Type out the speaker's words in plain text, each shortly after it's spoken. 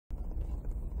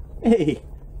Hey,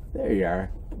 there you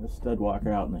are, the stud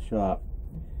walker out in the shop.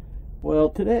 Well,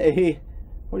 today,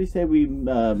 what do you say we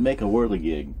make a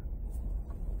whirligig?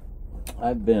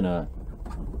 I've been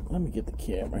let me get the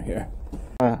camera here.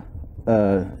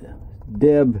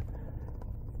 Deb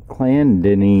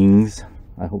Clandening's,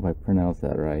 I hope I pronounced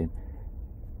that right.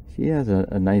 She has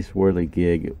a nice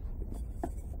whirligig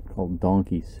called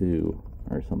Donkey Sue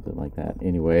or something like that.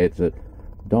 Anyway, it's a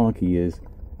donkey is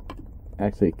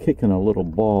actually kicking a little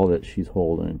ball that she's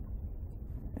holding,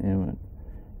 and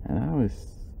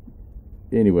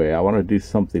anyway, I want to do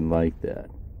something like that.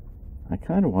 I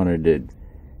kind of wanted to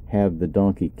have the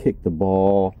donkey kick the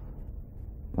ball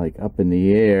like up in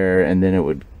the air, and then it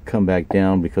would come back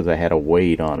down because I had a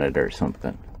weight on it or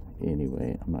something.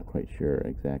 Anyway, I'm not quite sure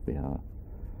exactly how.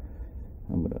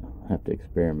 I'm gonna have to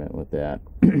experiment with that.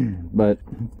 But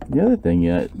the other thing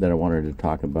that I wanted to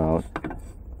talk about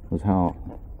was how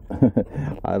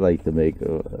I like to make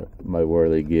my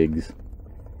whirligigs.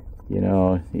 You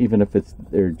know, even if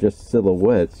they're just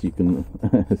silhouettes, you can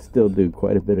still do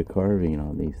quite a bit of carving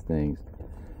on these things.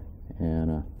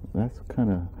 And that's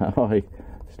kind of how I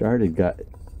started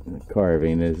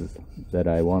carving, is that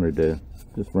I wanted to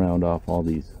just round off all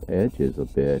these edges a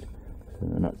bit so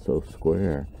they're not so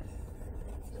square.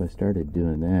 So I started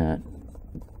doing that.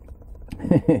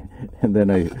 And then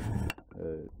I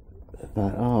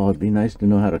thought, oh, it'd be nice to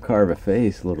know how to carve a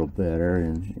face a little better,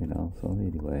 and you know, so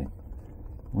anyway,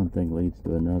 one thing leads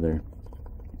to another.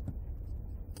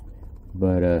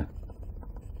 But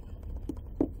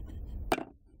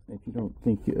if you don't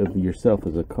think of yourself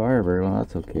as a carver, well,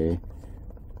 that's okay.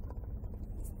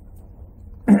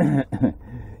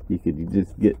 You could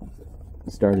just get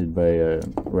started by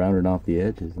rounding off the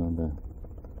edges on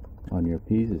your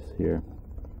pieces here.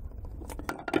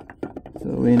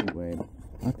 So anyway,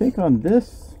 I think on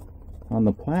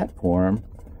the platform,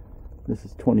 this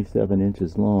is 27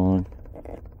 inches long.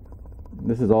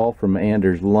 This is all from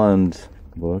Anders Lund's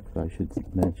book, I should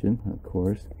mention, of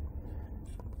course.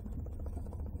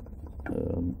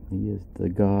 He is the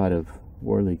god of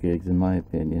whirligigs, in my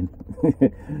opinion.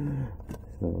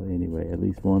 So anyway, at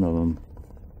least one of them.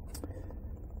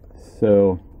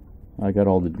 So I got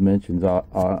all the dimensions out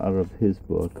of his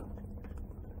book.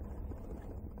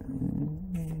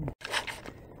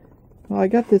 Well, I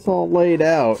got this all laid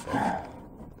out.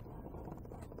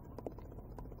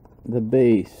 The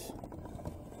base.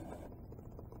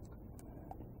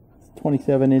 It's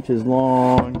 27 inches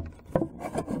long.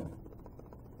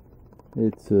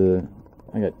 It's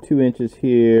I got 2 inches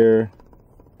here.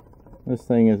 This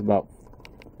thing is about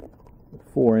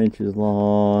 4 inches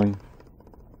long.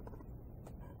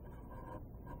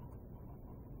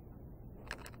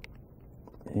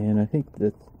 And I think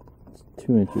that's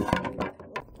 2 inches.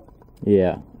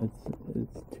 Yeah,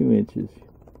 it's 2 inches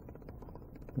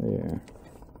there.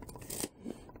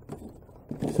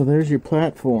 So there's your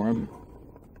platform.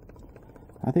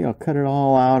 I think I'll cut it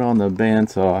all out on the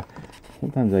bandsaw.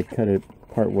 Sometimes I cut it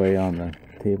part way on the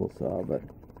table saw, but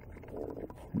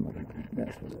I'm not gonna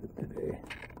mess with it today.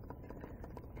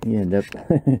 You end up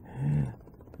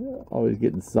always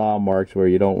getting saw marks where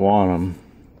you don't want them,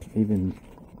 even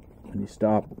when you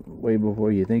stop way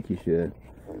before you think you should.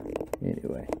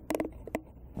 Anyway,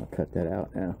 I'll cut that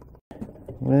out now.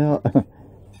 Well,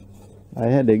 I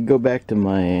had to go back to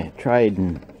my tried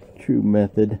and true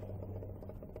method.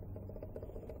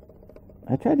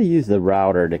 I tried to use the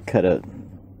router to cut a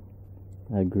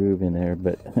groove in there,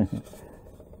 but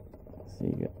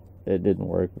see, it didn't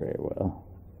work very well.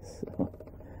 So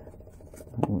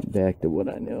I went back to what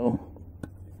I know.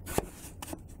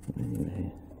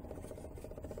 Anyway.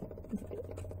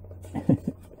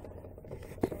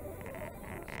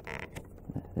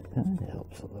 That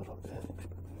helps a little bit.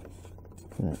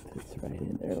 That fits right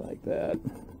in there like that.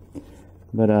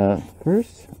 But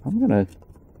first, I'm gonna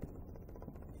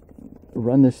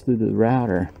run this through the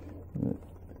router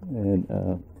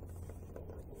and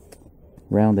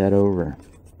round that over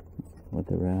with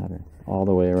the router all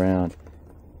the way around.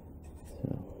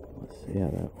 So let's see how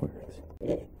that works.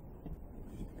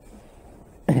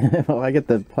 Well, I get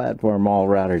the platform all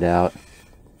routed out,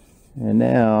 and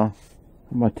now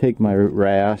I'm going to take my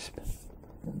rasp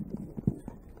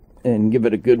and give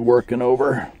it a good working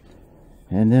over,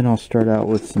 and then I'll start out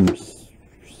with some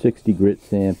 60 grit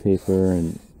sandpaper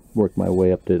and work my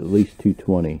way up to at least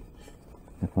 220.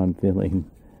 If I'm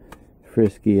feeling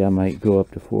frisky, I might go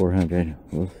up to 400.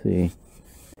 We'll see.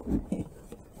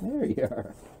 There you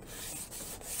are.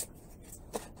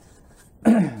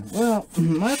 Well,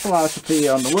 my philosophy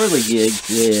on the whirligigs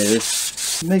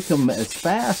is make them as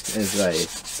fast as I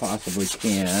possibly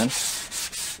can,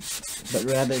 but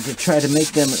rather to try to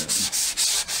make them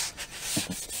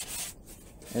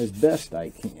as best I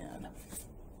can.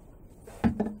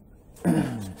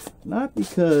 Not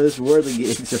because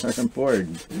whirligigs are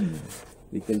important,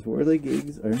 because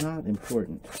whirligigs are not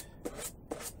important.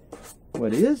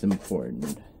 What is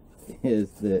important is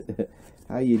that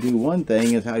how you do one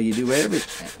thing is how you do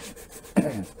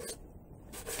everything.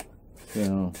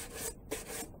 So,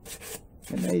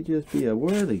 it may just be a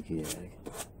whirligig,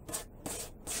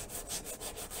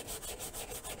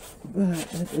 but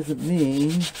that doesn't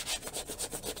mean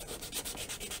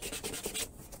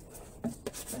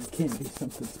that can't be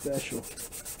something special.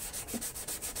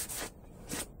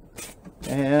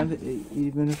 And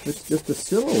even if it's just a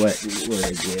silhouette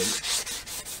whirligig,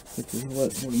 which is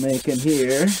what we're making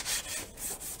here,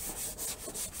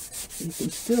 you can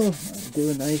still do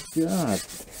a nice job.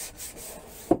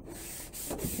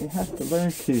 You have to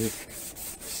learn to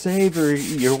savor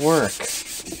your work.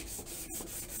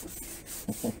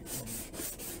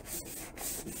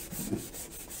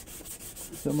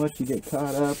 So much you get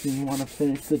caught up and you want to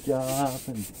finish the job,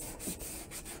 but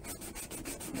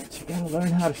you gotta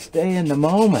learn how to stay in the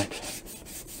moment.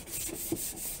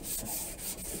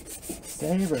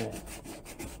 Savor it.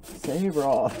 Savor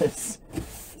all this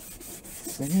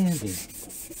sanding.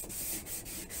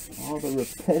 All the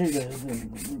repetitive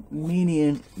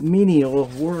and menial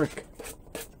work.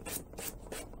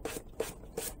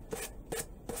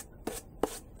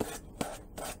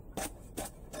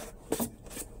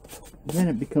 And then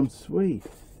it becomes sweet.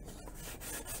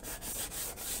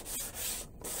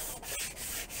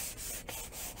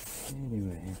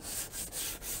 Anyway,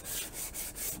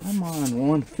 I'm on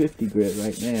 150 grit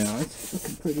right now. It's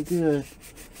looking pretty good.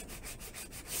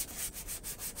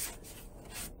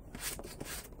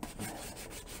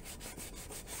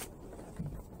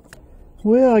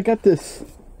 Well, I got this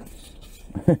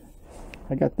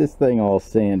I got this thing all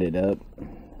sanded up. See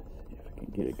if I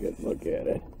can get a good look at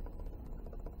it.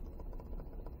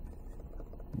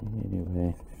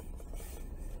 Anyway.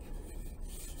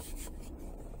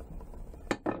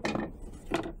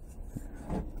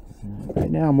 Right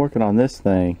now I'm working on this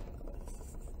thing.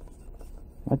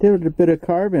 I did a bit of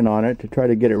carving on it to try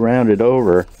to get it rounded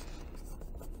over.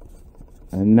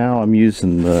 And now I'm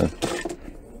using this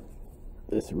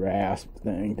rasp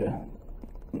thing to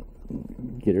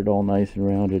get it all nice and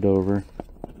rounded over.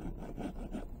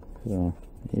 So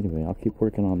anyway, I'll keep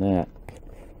working on that.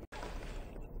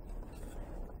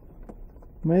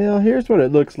 Well, here's what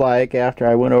it looks like after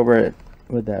I went over it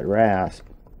with that rasp.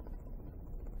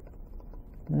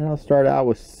 And I'll start out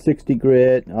with 60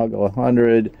 grit. I'll go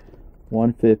 100,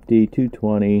 150,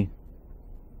 220.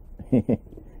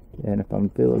 And if I'm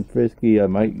feeling frisky, I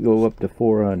might go up to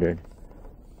 400.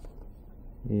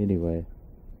 Anyway,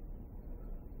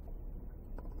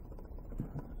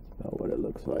 that's about what it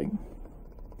looks like.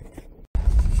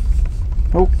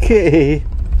 Okay,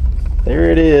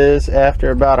 there it is after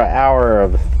about an hour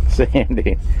of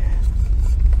sanding.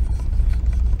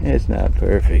 It's not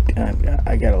perfect.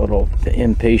 I got a little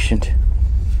impatient,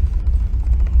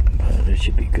 but it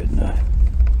should be good enough.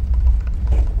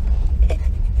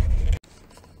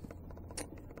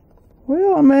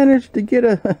 Well, I managed to get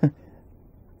a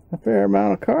fair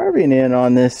amount of carving in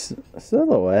on this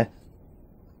silhouette.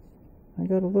 I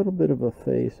got a little bit of a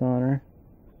face on her.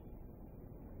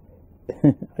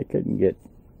 I couldn't get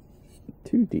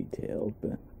too detailed,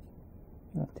 but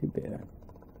not too bad.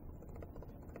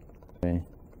 Okay,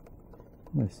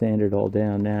 I'm going to sand it all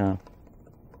down now.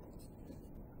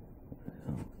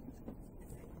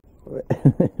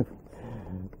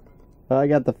 I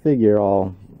got the figure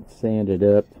all sanded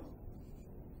up.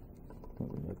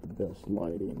 Got the best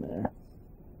lighting there.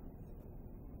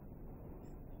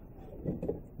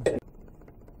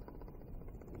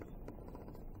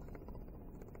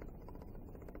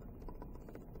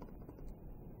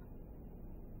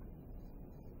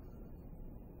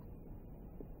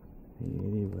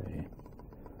 Anyway,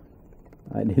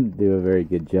 I didn't do a very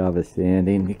good job of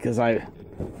sanding because I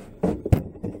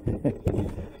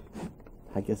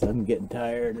guess I'm getting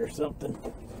tired or something.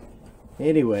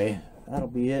 Anyway, that'll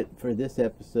be it for this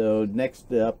episode.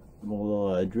 Next up,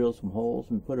 we'll drill some holes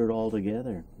and put it all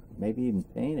together. Maybe even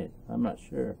paint it. I'm not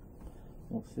sure.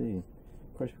 We'll see.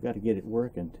 Of course, we've got to get it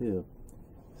working too.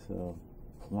 So,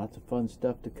 lots of fun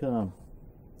stuff to come.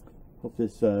 Hope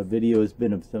this video has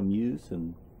been of some use,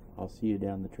 and I'll see you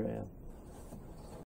down the trail.